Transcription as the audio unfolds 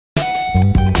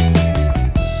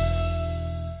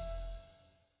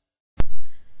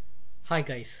Hi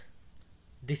guys,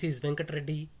 this is Venkat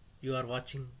Reddy. You are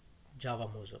watching Java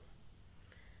Mozo.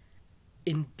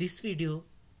 In this video,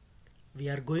 we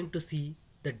are going to see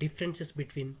the differences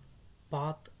between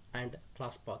path and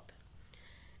class path.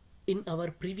 In our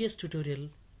previous tutorial,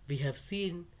 we have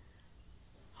seen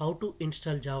how to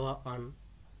install Java on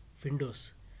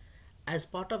Windows. As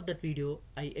part of that video,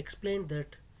 I explained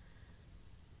that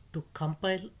to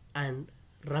compile and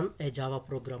run a Java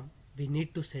program, we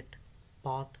need to set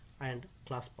path and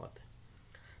class path.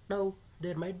 Now,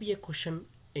 there might be a question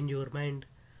in your mind,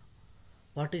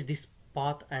 what is this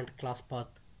path and class path?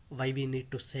 Why we need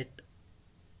to set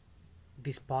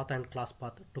this path and class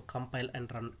path to compile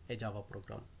and run a Java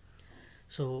program?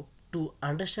 So to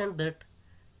understand that,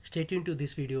 stay tuned to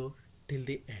this video till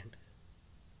the end.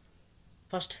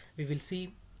 First, we will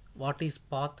see what is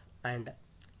path and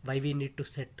why we need to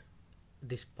set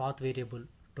this path variable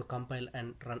to compile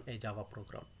and run a Java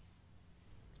program.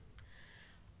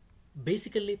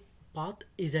 Basically, path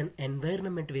is an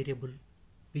environment variable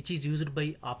which is used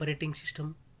by operating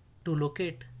system to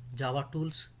locate Java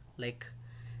tools like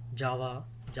Java,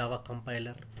 Java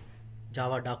compiler,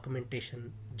 Java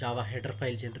documentation, Java header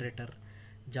file generator,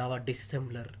 Java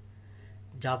disassembler,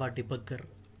 Java debugger,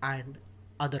 and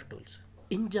other tools.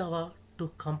 In Java,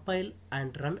 to compile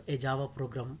and run a Java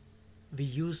program, we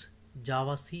use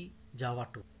Java C, Java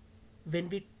 2. When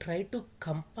we try to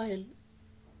compile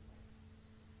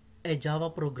a Java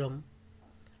program,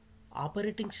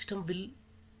 operating system will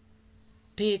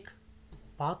take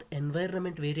path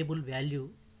environment variable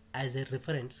value as a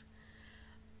reference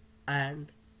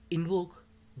and invoke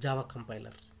Java compiler.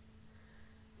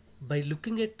 By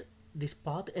looking at this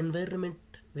path environment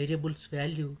variable's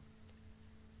value,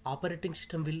 operating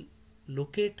system will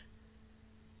locate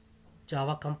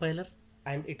Java compiler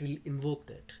and it will invoke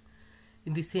that.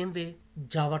 In the same way,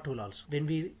 Java tool also. When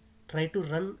we try to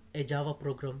run a Java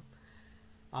program,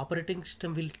 operating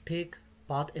system will take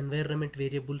path environment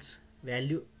variables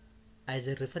value as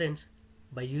a reference.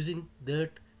 By using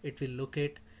that, it will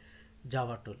locate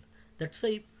Java tool. That's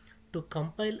why to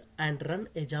compile and run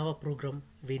a Java program,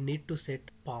 we need to set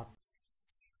path.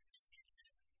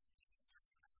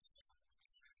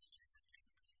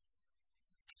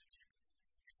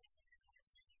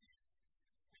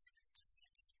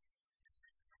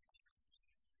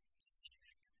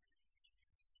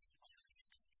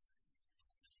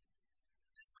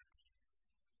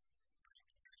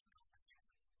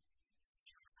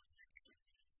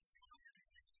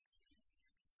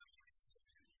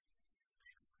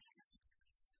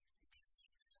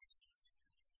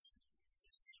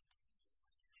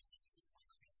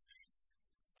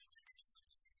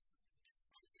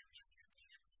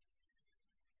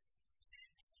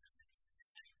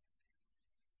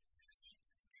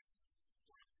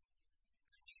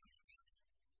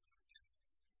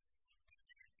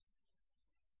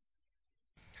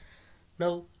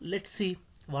 Now let's see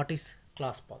what is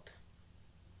class path.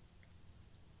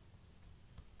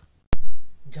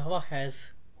 Java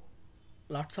has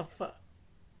lots of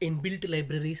inbuilt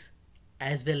libraries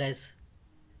as well as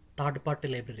third-party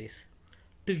libraries.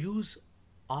 To use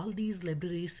all these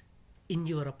libraries in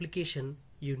your application,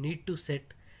 you need to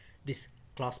set this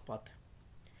class path.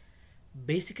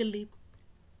 Basically,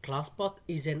 class path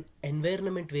is an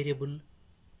environment variable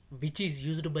which is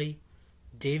used by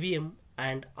JVM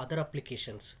and other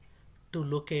applications to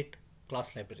locate class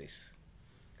libraries.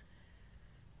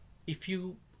 If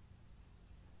you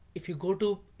go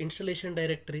to installation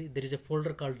directory, there is a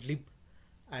folder called lib,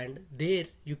 and there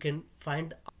you can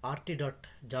find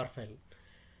rt.jar file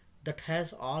that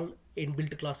has all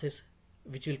inbuilt classes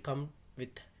which will come with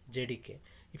JDK.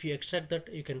 If you extract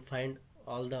that, you can find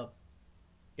all the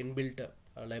inbuilt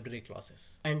library classes.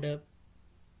 And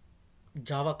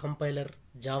Java compiler,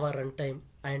 Java runtime,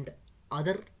 and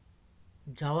other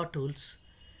Java tools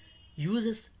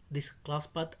uses this class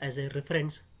path as a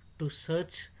reference to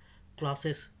search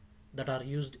classes that are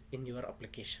used in your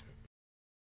application.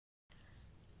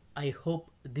 I hope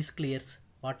this clears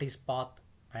what is path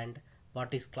and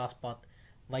what is class path,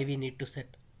 why we need to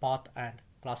set path and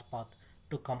class path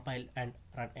to compile and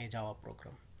run a Java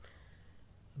program.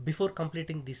 Before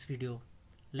completing this video,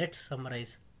 let's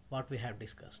summarize what we have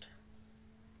discussed.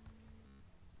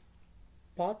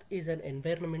 Path is an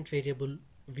environment variable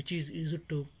which is used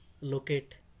to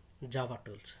locate Java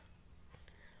tools.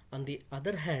 On the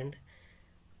other hand,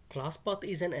 class path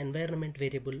is an environment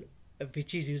variable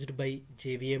which is used by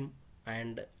JVM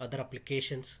and other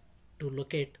applications to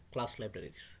locate class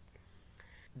libraries.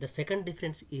 The second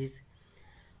difference is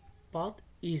path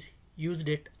is used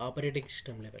at operating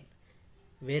system level,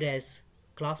 whereas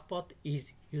class path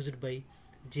is used by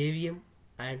JVM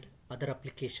and other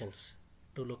applications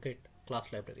to locate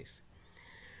class libraries.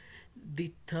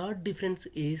 The third difference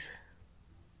is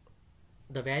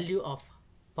the value of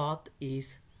path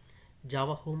is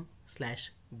java home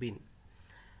slash bin.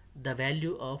 The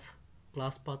value of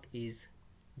class path is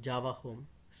java home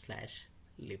slash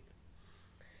lib.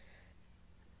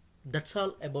 That's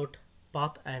all about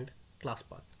path and class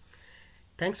path.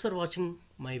 Thanks for watching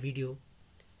my video.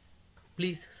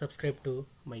 Please subscribe to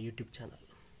my YouTube channel.